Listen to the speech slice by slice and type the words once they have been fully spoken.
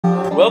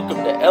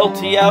Welcome to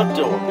LT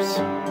Outdoors,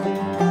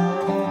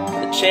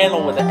 the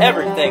channel with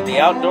everything the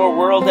outdoor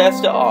world has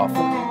to offer.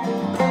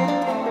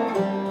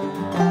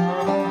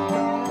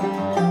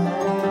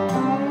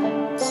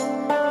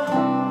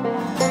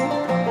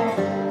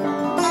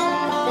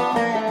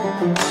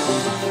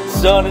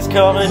 Sun is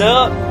coming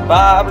up,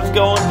 vibe is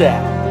going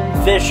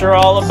down. Fish are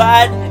all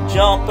biting and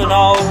jumping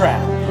all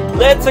around.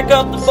 Let's hook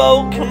up the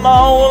boat, come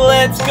on,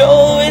 let's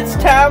go. It's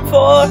time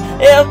for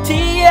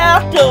LT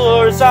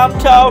Outdoors. I'm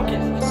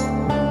talking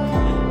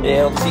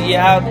LT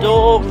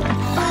Outdoors.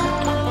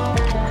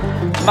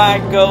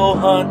 Might go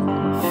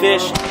hunting,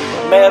 fishing,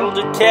 metal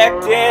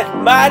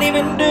detecting, might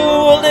even do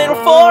a little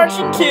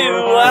fortune too.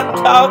 I'm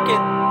talking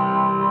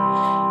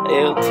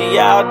LT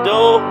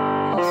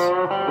Outdoors.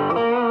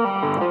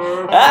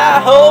 I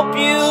hope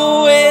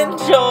you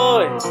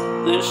enjoy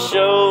the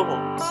show.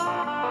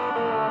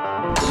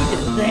 Look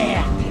at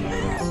that.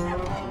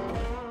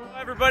 Hello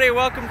everybody,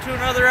 welcome to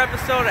another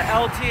episode of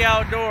LT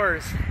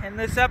Outdoors. In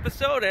this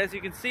episode, as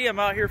you can see, I'm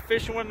out here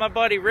fishing with my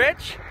buddy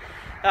Rich.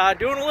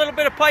 Doing a little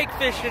bit of pike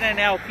fishing in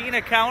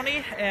Alpena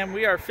County, and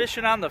we are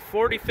fishing on the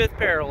 45th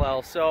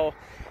parallel. So,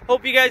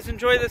 hope you guys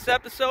enjoy this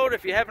episode.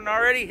 If you haven't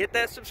already, hit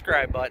that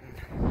subscribe button.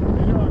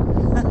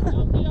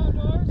 LT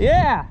Outdoors?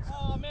 Yeah.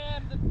 Oh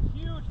man, it's a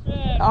huge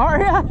fish. Are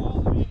ya?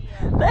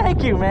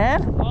 Thank you,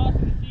 man.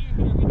 Awesome to see you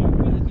here. We do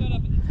really good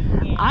up at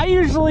the tube. I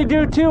usually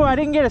do too. I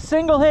didn't get a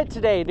single hit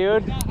today,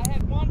 dude. I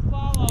had one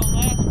follow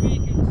last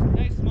week. It was a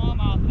nice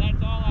smallmouth, and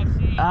that's all I've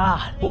seen.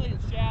 It's really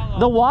shallow.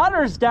 The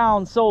water's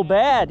down so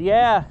bad,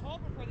 yeah. I was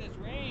hoping for this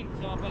rain,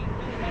 so, but it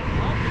really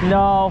hasn't.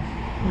 No.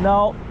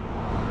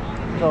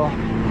 So.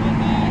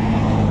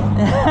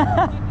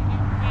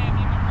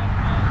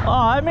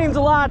 Oh, that means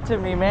a lot to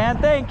me, man.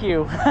 Thank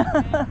you.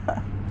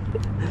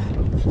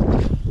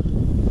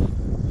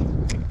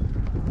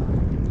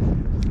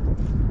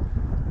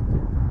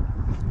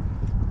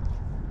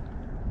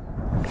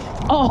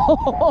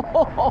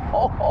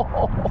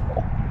 Oh,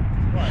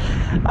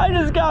 I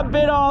just got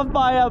bit off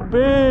by a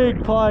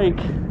big pike.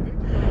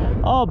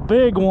 A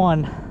big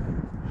one.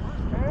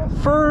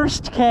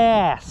 First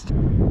cast.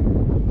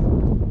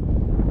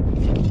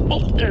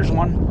 Oh, there's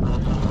one.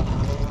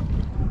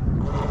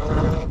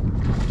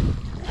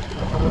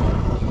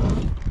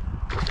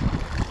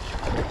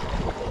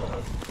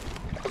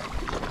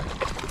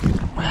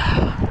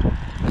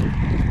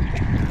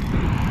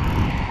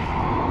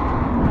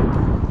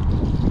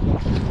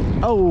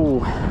 Oh,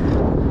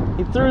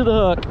 he threw the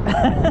hook.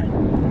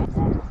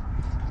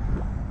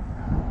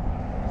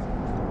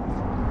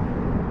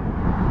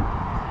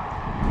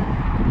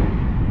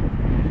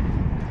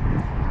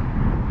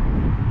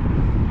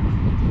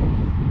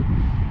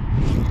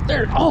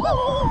 There. Oh,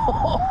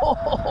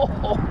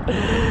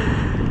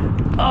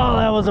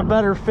 that was a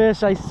better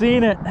fish. I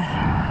seen it.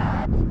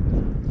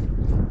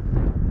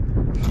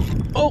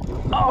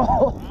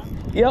 Oh,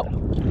 yep.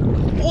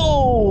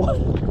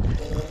 Whoa.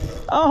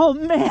 Oh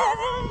man,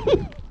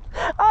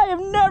 I have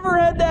never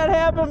had that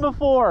happen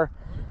before.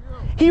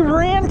 He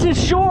ran to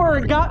shore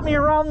and got me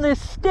around this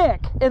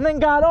stick and then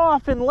got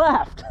off and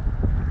left.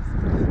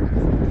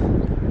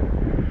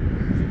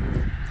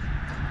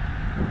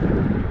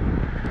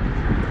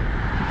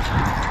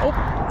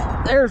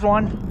 Oh, there's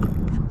one.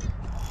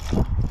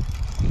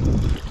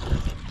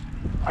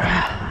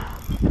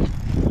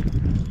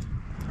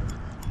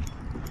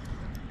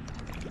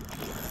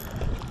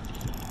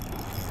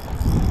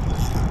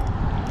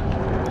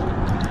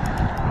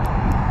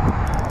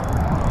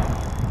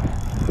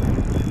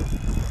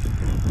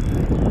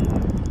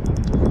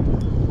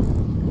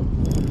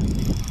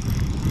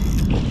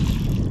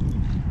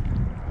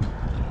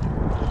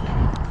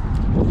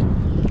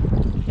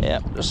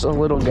 Yep, just a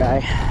little guy.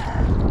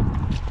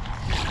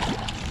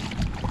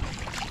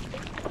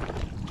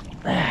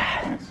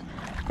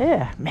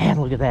 Yeah,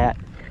 man, look at that.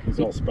 He's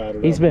all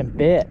spattered He's up. been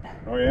bit.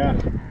 Oh yeah.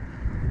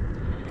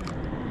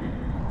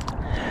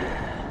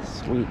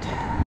 Sweet.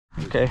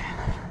 Okay.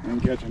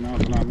 Ain't catching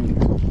nothing on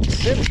me.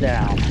 Sit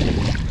down.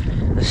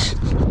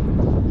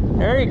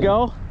 There you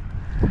go.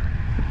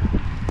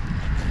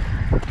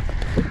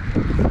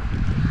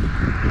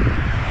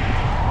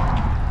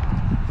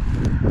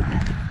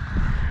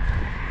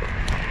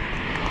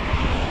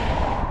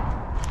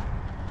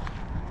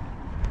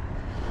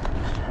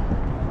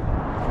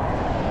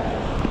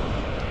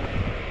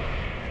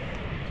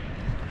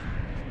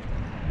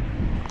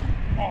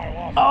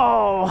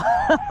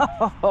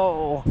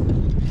 Oh.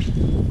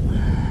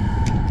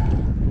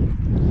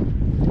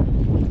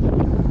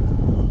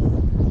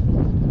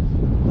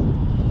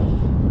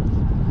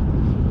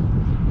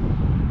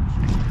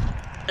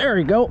 There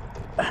we go.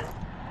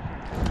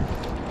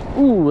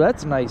 Ooh,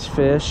 that's a nice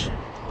fish.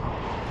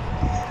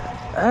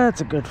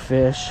 That's a good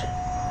fish.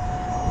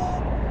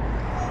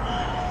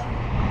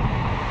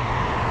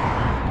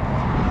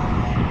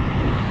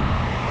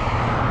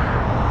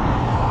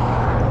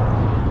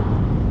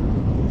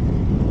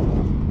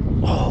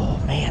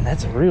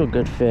 That's a real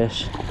good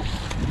fish.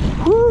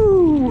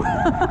 Woo!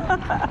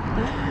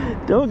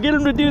 Don't get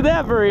them to do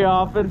that very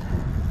often.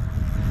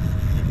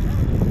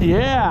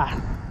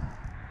 Yeah.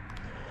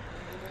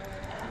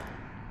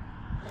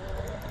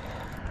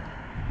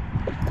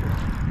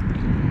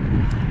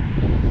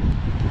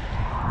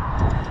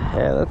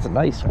 That's a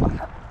nice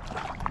one.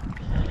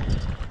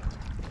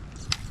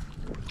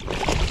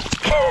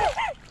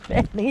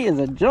 Man, he is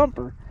a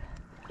jumper.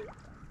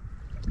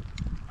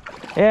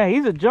 Yeah,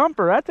 he's a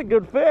jumper. That's a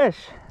good fish.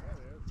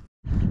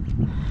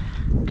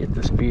 Get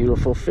this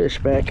beautiful fish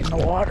back in the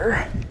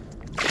water.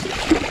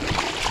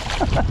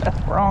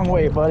 Wrong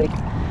way, buddy.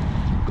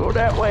 Go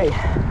that way.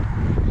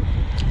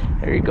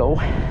 There you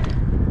go.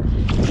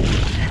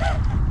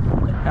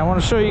 I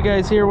want to show you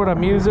guys here what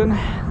I'm using.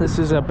 This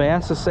is a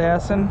Bass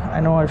Assassin. I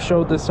know I've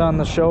showed this on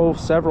the show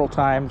several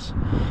times.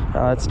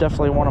 It's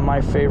definitely one of my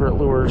favorite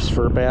lures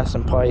for bass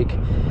and pike.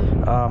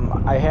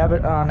 I have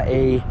it on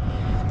a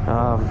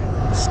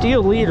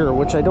steel leader,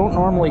 which I don't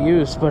normally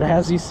use, but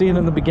as you've seen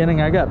in the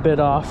beginning, I got bit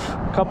off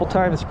a couple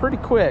times pretty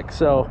quick.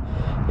 So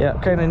yeah,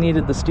 kind of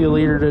needed the steel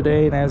leader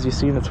today, and as you've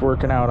seen, it's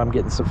working out. I'm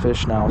getting some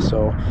fish now.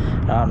 So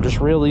just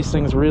reel these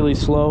things really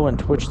slow and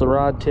twitch the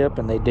rod tip,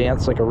 and they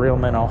dance like a real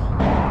minnow.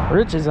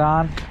 Rich is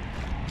on.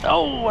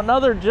 Oh,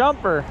 another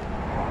jumper.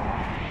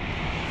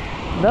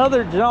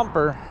 Another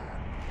jumper.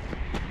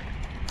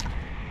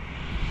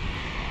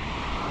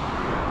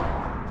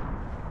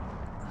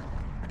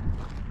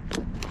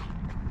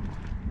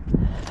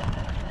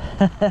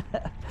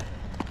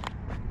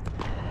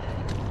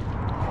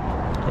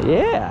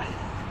 Yeah.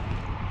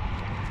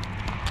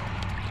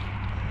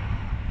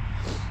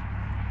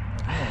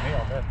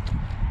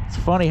 It's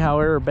funny how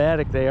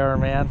aerobatic they are,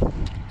 man.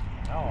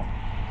 Oh.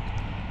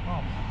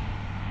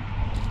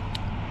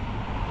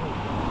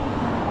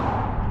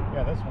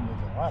 Yeah, this one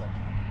needs a lot of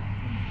time.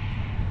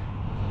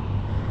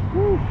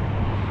 Woo.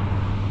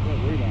 Good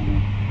weight on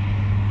it.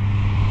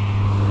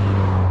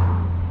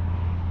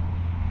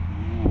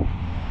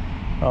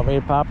 Want me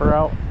to pop her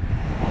out?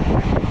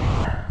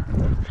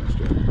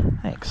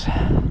 Thanks.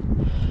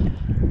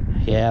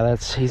 Yeah,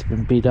 he's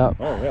been beat up.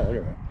 Oh yeah, look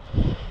at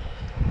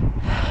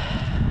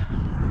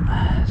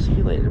that. See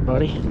you later,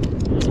 buddy.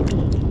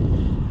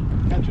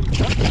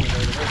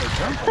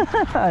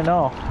 I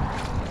know.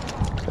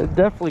 It's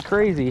definitely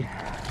crazy.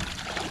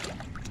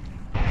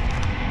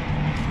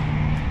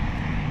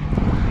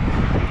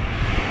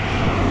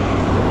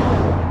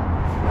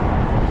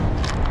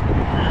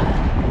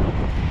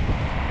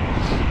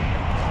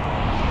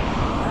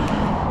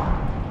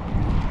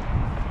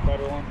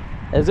 Better one.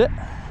 Is it?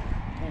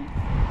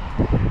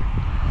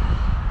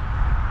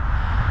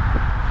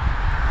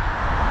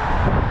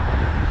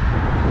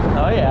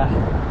 Oh yeah.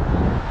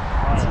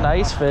 It's a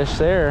nice fish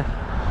there.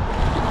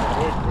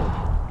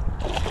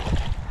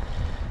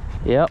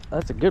 Yep,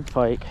 that's a good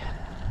pike.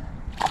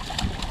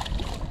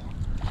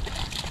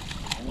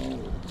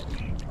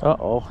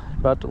 Uh-oh,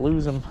 about to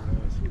lose him.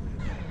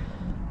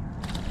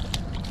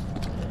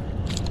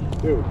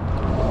 Dude.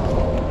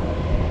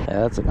 Yeah,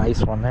 that's a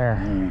nice one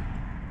there.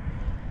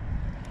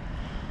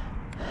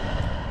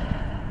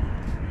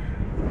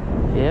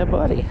 Yeah,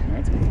 buddy.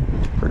 That's good.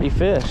 Pretty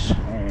fish.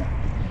 Oh, yeah.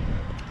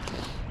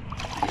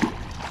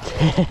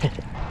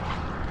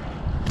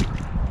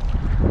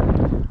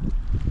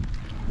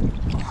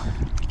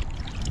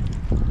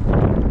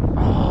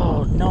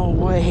 Oh, no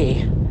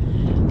way.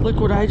 Look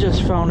what I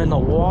just found in the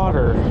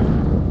water.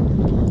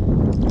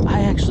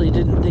 I actually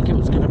didn't think it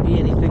was going to be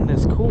anything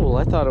this cool.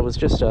 I thought it was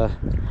just a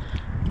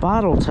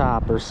bottle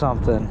top or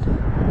something.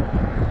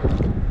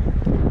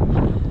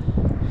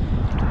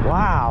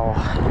 Wow.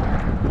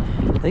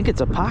 I think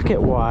it's a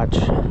pocket watch.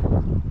 I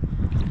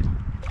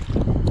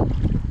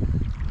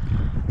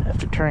have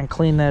to try and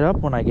clean that up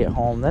when I get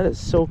home. That is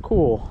so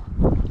cool.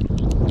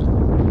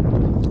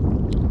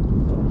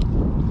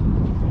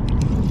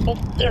 Oh,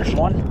 there's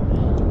one.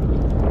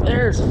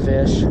 There's a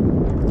fish.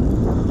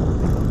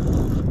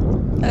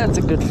 That's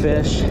a good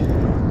fish.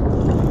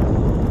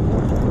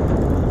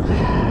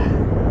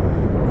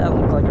 That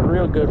looked like a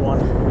real good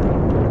one.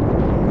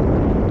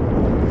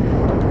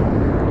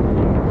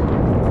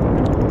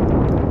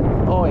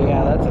 Oh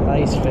yeah, that's a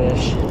nice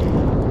fish.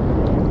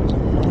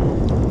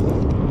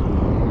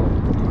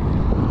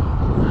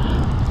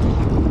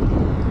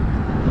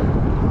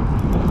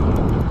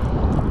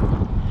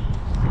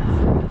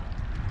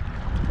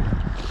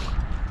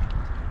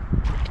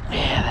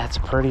 Yeah, that's a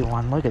pretty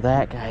one. Look at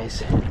that,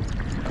 guys.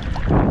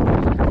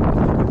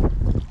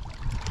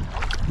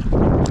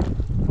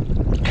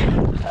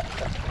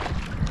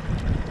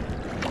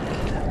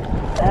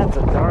 That's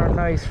a darn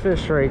nice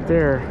fish right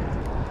there.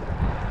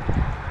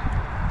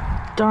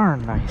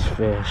 Darn nice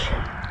fish.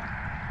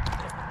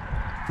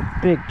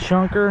 Big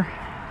chunker.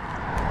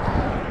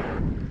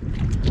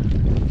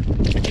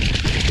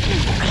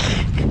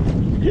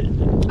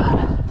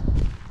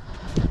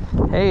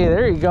 Hey,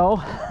 there you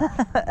go.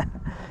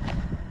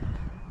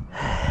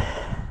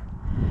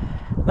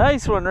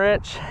 Nice one,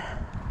 Rich.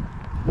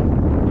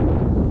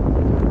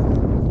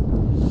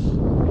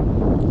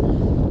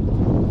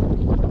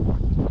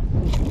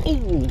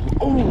 Ooh,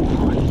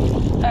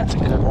 that's a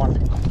good one.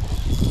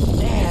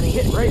 Man, he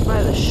hit right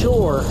by the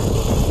shore.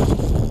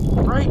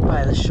 Right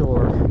by the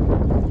shore.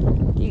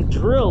 He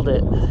drilled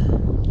it.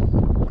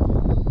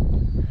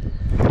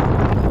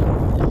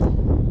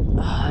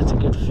 Oh, that's a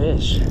good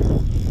fish.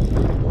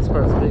 It's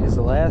about as big as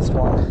the last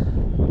one.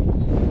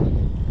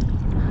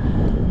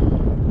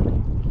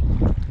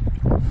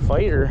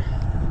 fighter.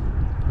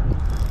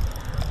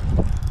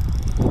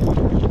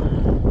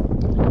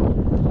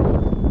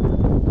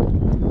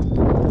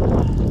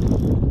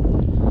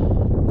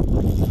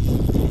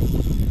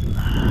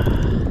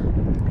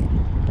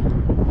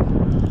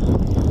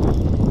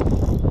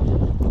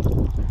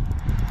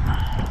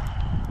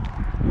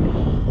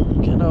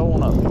 Get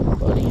on up here,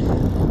 buddy.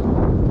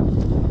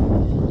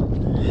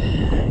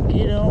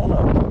 Get on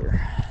up here.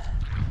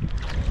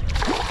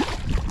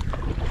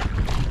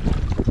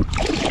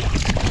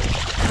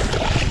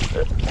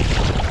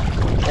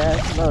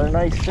 That's another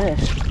nice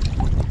fish.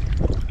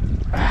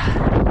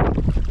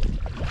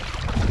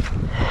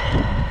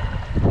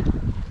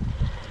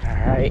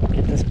 Alright,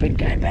 get this big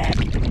guy back.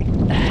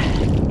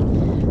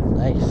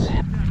 Nice.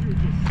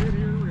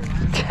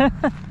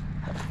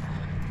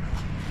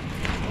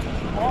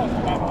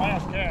 My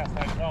last cast,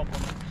 I felt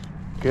him.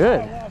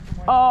 Good.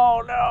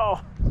 Oh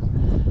no.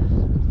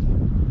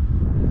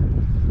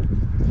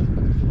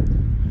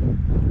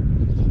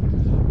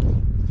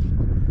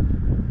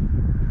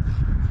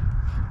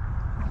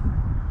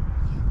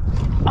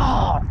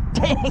 Oh,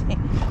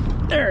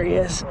 dang. There he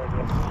is.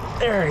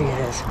 There he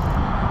is.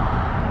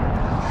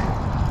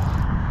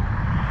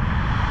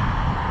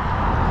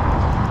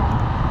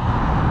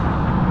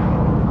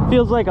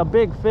 Feels like a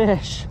big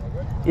fish.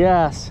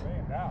 Yes.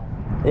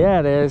 Yeah,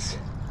 it is.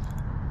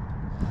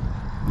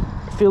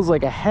 It feels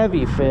like a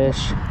heavy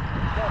fish.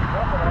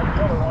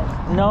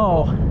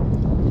 No.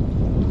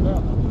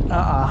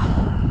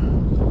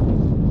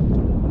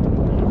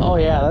 Oh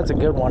yeah, that's a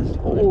good one.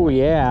 Oh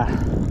yeah.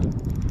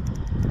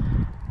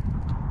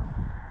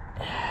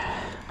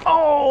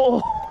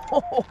 Oh!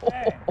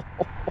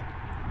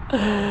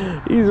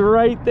 He's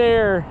right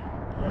there.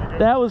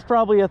 That was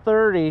probably a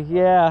 30,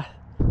 yeah.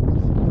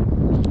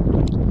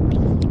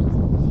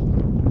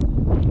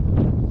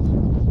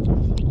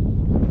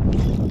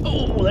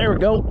 Oh, there we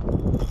go.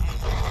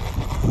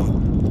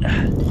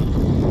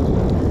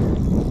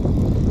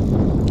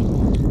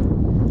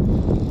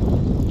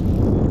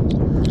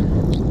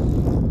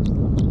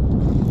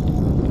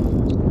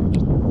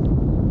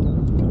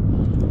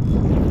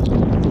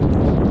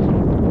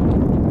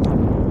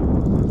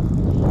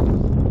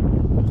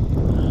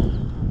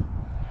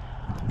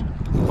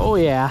 Oh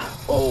yeah,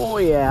 oh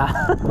yeah.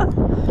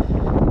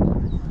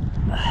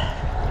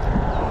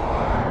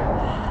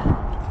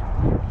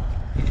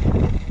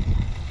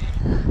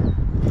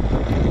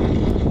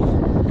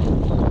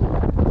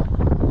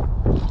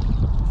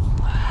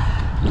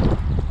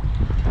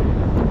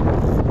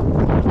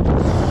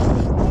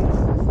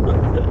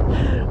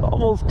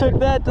 Almost took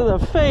that to the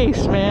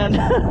face, man.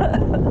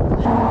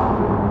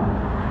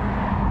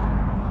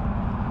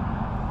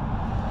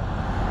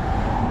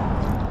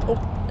 Oh,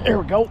 there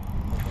we go.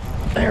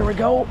 There we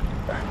go.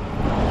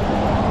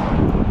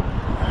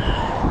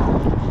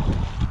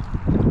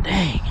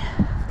 Dang.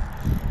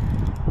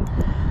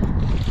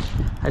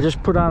 I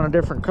just put on a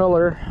different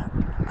color.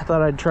 I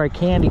thought I'd try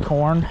candy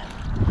corn.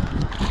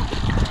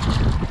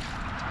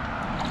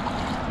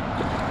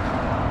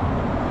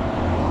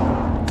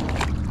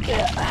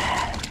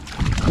 Yeah.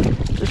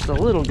 Just a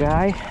little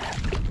guy,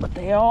 but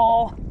they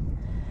all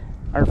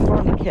are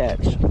fun to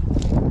catch.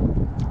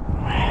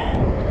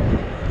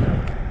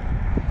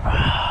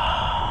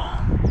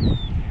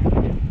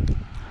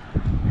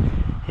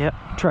 Yep,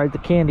 tried the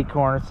candy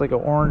corn. It's like an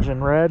orange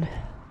and red.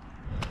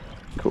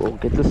 Cool,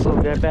 get this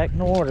little guy back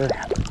in order.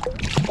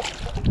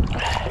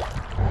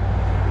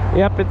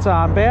 Yep, it's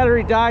on.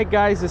 Battery died,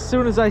 guys, as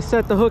soon as I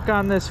set the hook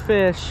on this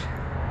fish. Oh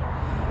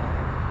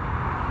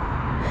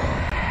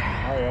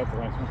yeah, that's a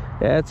nice one.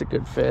 Yeah, it's a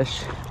good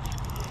fish.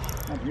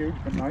 Not huge,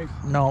 but nice.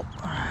 Nope.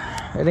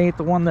 It ain't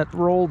the one that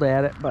rolled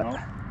at it, but... No.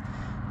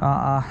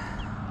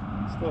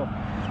 Still.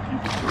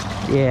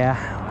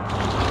 Yeah.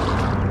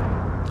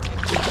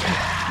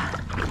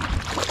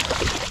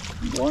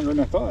 Longer than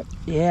I thought.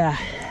 Yeah.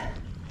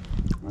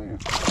 Oh, yeah.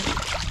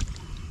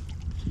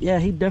 Yeah,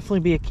 he'd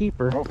definitely be a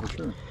keeper. Oh, for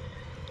sure.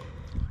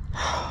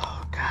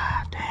 Oh,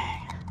 God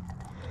dang.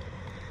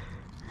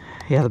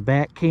 Yeah, the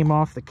back came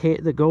off the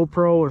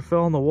GoPro and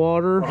fell in the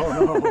water. Oh,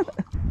 no.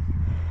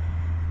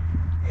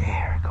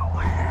 There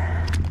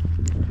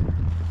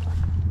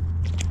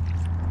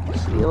we go.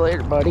 See you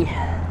later, buddy.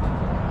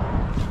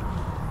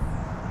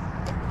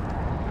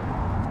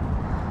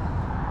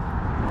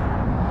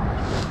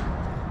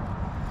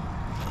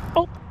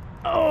 Oh,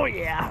 oh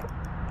yeah.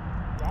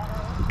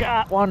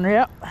 Got one,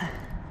 yep.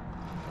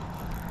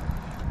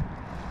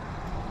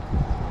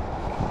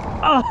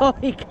 Oh,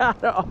 he got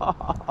it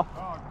off.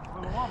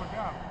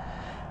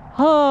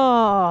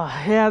 Oh,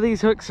 yeah,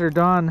 these hooks are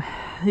done.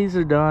 These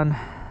are done.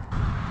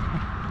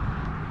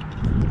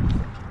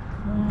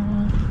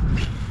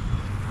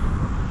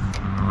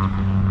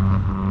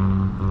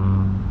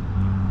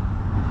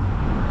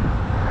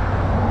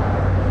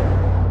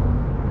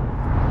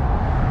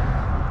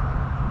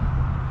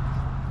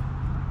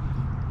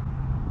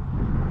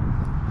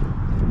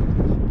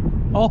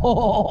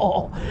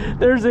 Oh,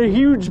 there's a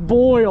huge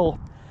boil.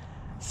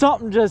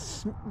 Something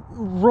just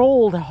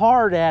rolled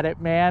hard at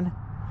it, man.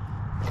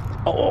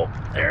 Oh,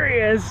 there he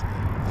is.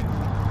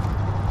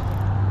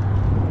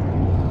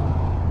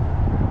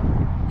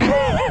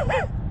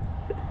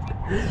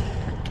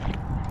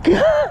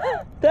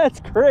 That's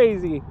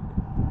crazy.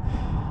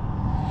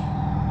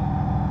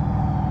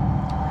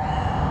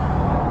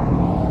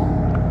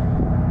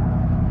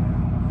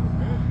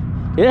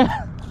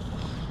 Yeah.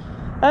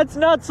 That's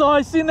nuts. So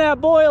I seen that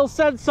boil,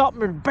 said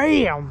something, and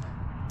bam.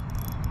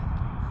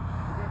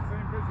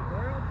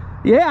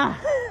 Yeah.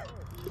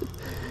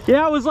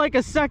 Yeah, it was like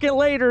a second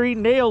later, he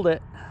nailed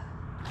it.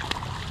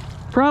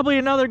 Probably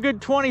another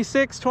good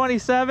 26,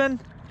 27.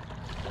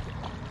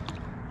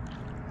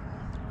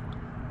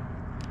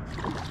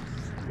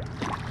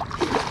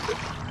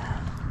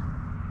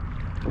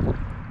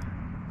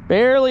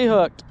 Barely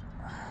hooked.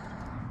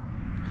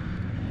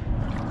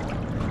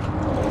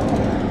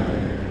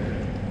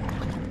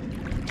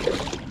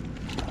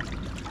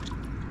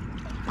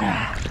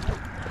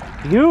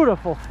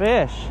 Beautiful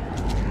fish.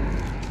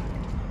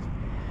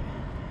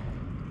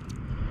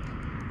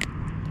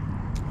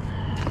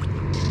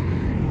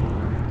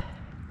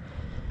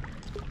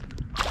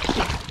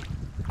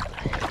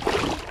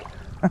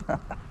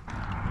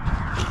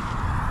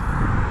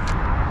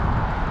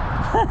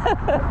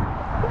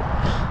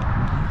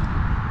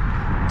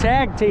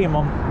 Tag team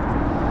them.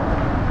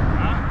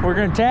 We're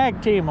gonna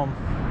tag team them.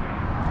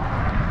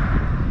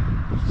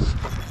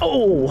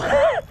 Oh.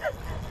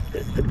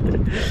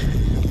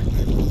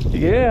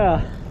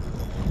 Yeah.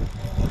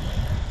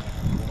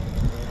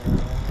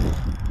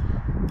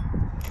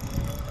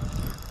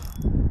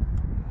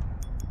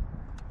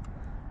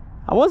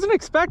 I wasn't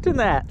expecting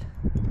that.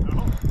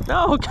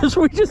 No, because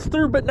we just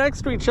threw it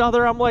next to each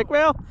other. I'm like,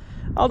 well,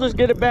 I'll just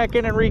get it back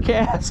in and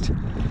recast.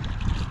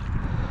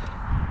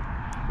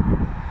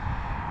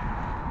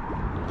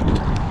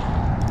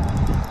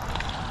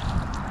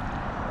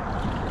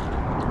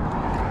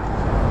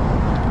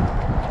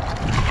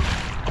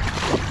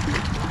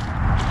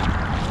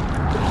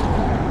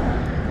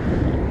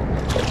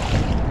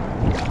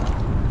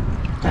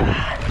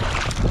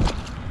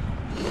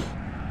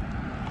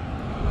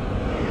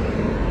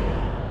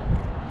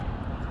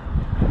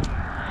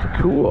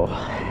 Cool.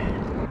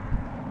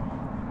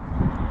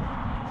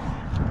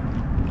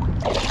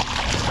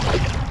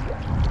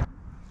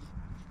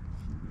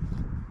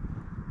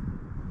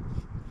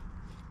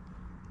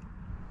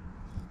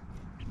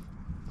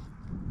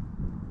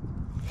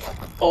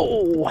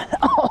 Oh,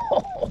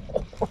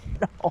 oh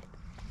no.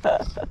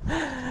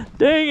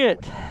 Dang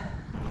it.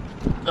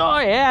 Oh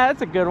yeah,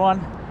 that's a good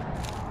one.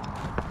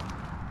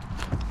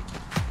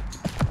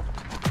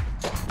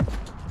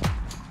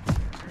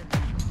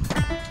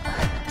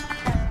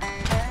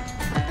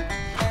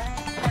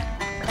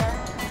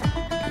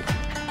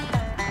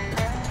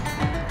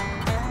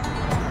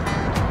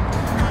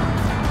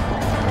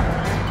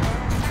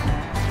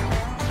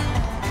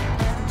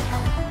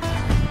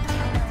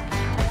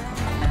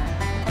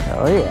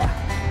 Oh yeah.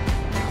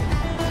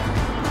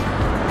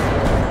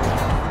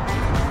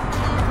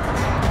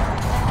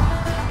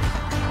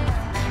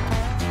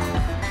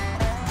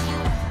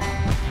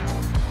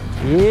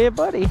 Yeah,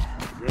 buddy.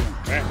 Good one.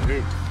 Fat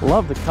too.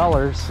 Love the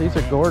colors. These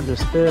are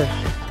gorgeous fish.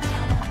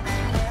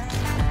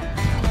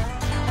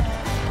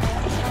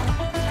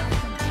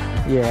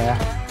 Yeah.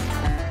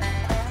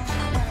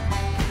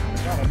 I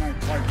got a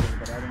nice pike there,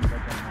 but I didn't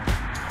get that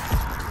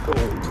one.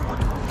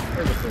 Oh,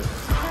 There's a fish.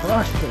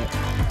 crushed it.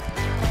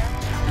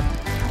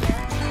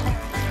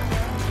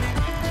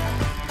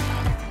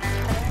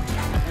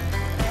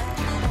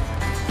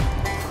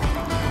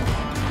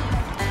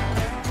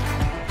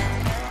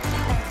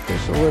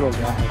 Just a little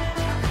guy.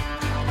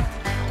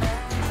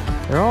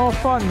 They're all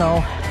fun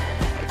though.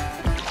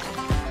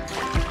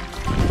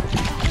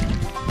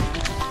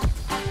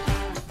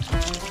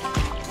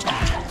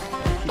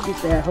 You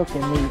get that hook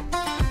in me.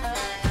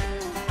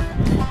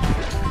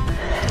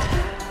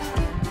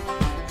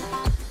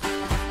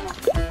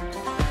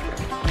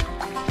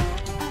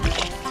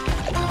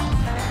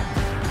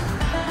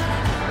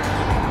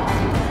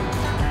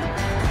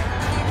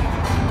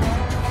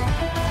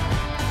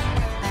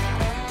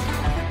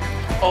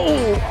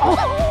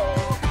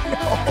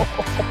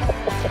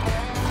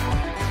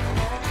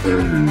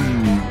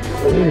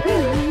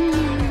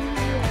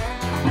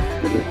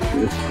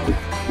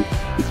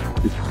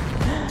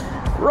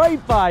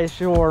 Right by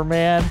shore,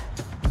 man.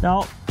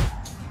 No.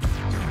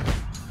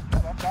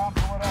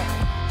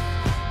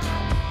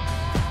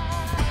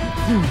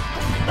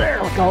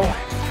 There we go.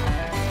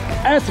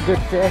 That's a good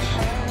fish.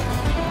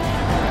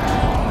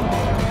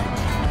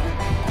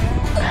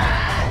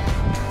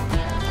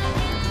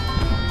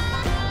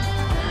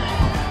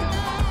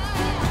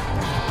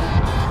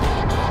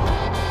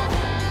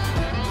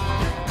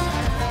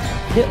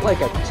 Hit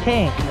like a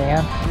tank,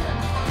 man.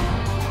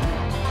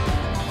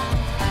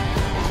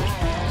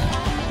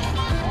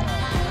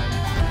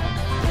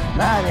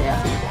 Not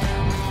happy.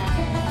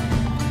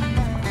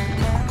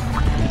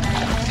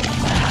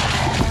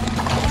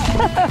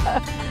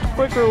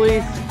 Quick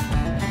release.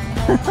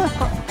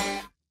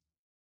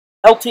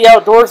 LT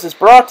Outdoors is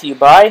brought to you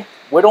by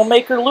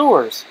Widowmaker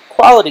Lures,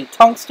 quality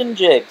tungsten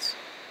jigs.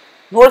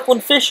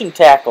 Northland Fishing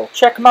Tackle,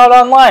 check them out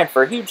online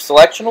for a huge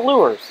selection of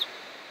lures.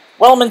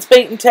 Wellman's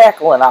Bait and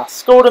Tackle in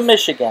Oscoda,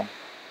 Michigan.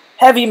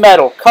 Heavy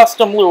metal,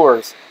 custom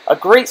lures, a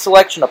great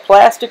selection of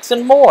plastics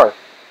and more.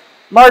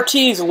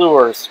 Martese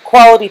lures,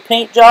 quality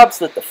paint jobs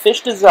that the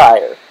fish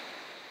desire.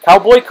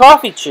 Cowboy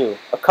Coffee Chew,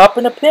 a cup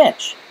in a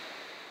pinch.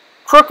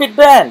 Crooked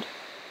Bend,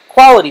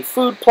 quality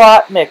food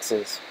plot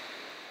mixes.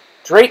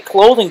 Drake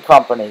Clothing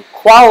Company,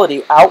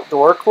 quality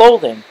outdoor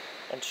clothing.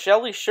 And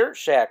Shelley Shirt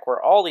Shack, where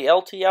all the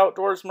LT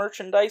Outdoors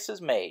merchandise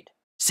is made.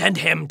 Send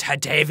him to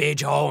Davy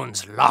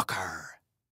Jones' locker.